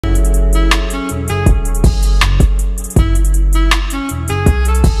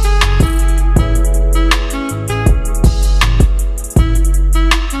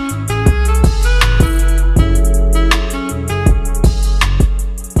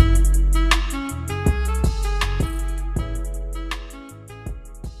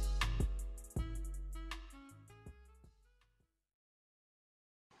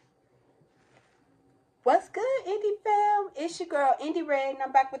it's your girl Indi Red, and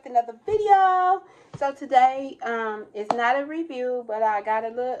I'm back with another video. So today is not a review, but I got a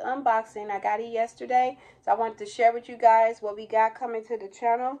little unboxing. I got it yesterday, so I wanted to share with you guys what we got coming to the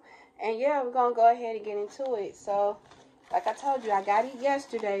channel. And yeah, we're gonna go ahead and get into it. So like I told you, I got it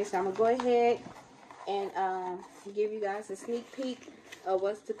yesterday, so I'm gonna go ahead and give you guys a sneak peek of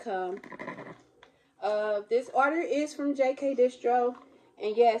what's to come. This order is from Distro,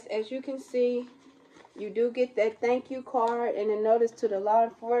 and yes, as you can see, you do get that thank you card and a notice to the law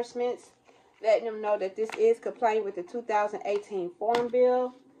enforcement letting them know that this is complying with the 2018 Farm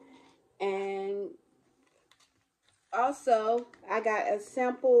Bill. And also, I got a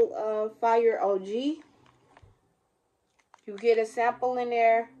sample of Fire OG. You get a sample in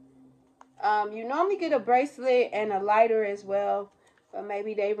there. You normally get a bracelet and a lighter as well, but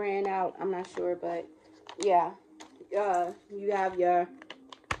maybe they ran out. I'm not sure, but yeah. You have your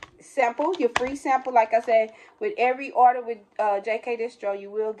sample, your free sample. Like I said, with every order with Distro, you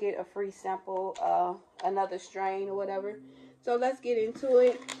will get a free sample, another strain or whatever. So let's get into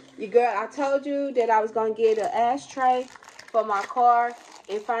it. Your girl, I told you that I was gonna get an ashtray for my car.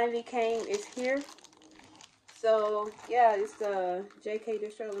 It finally came. It's here. So yeah, it's the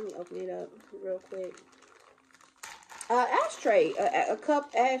Distro. Let me open it up real quick. Ashtray, a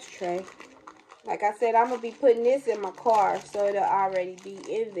cup ashtray. Like I said, I'm going to be putting this in my car, so it'll already be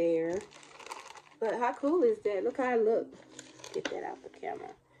in there. But how cool is that? Look how it looks. Get that out the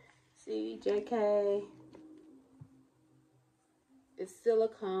camera. See, JK. It's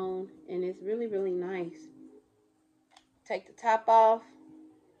silicone, and it's really, really nice. Take the top off.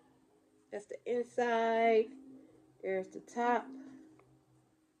 That's the inside. There's the top.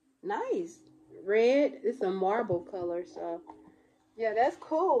 Nice. Red. It's a marble color, so yeah, that's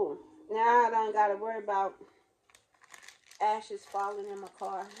cool. Now I don't gotta worry about ashes falling in my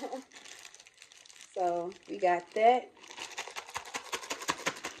car. So we got that.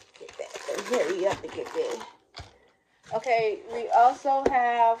 Get that. So hurry up and get that. Okay, we also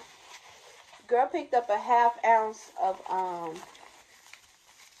have. Girl picked up a ½ ounce of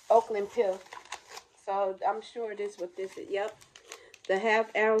Oakland Piff. So I'm sure this is what this is. Yep, the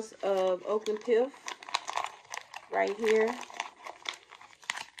 ½ ounce of Oakland Piff right here.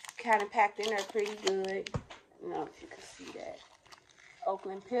 Kind of packed in there pretty good. I don't know if you can see that.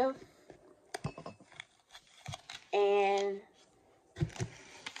 Oakland Piff. And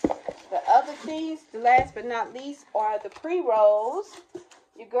the other things, the last but not least, are the pre-rolls.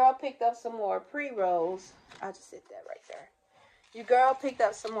 Your girl picked up some more pre-rolls. I'll just sit that right there. Your girl picked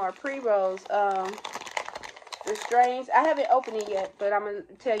up some more pre-rolls. The strains, I haven't opened it yet, but I'm going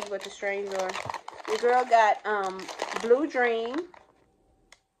to tell you what the strains are. Your girl got Blue Dream.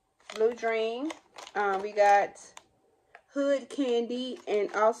 Blue Dream. We got Hood Candy,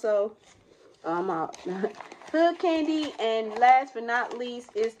 and also Hood Candy, and last but not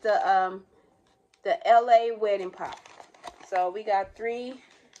least is the LA Wedding Pop. So we got 3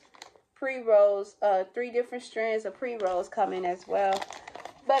 pre-rolls, 3 different strands of pre-rolls coming as well.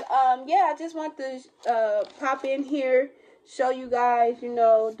 But yeah, I just want to pop in here, show you guys, you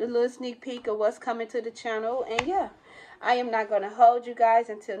know, the little sneak peek of what's coming to the channel. And yeah, I am not going to hold you guys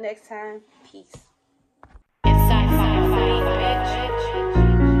until next time. Peace. It's sci-fi, bitch.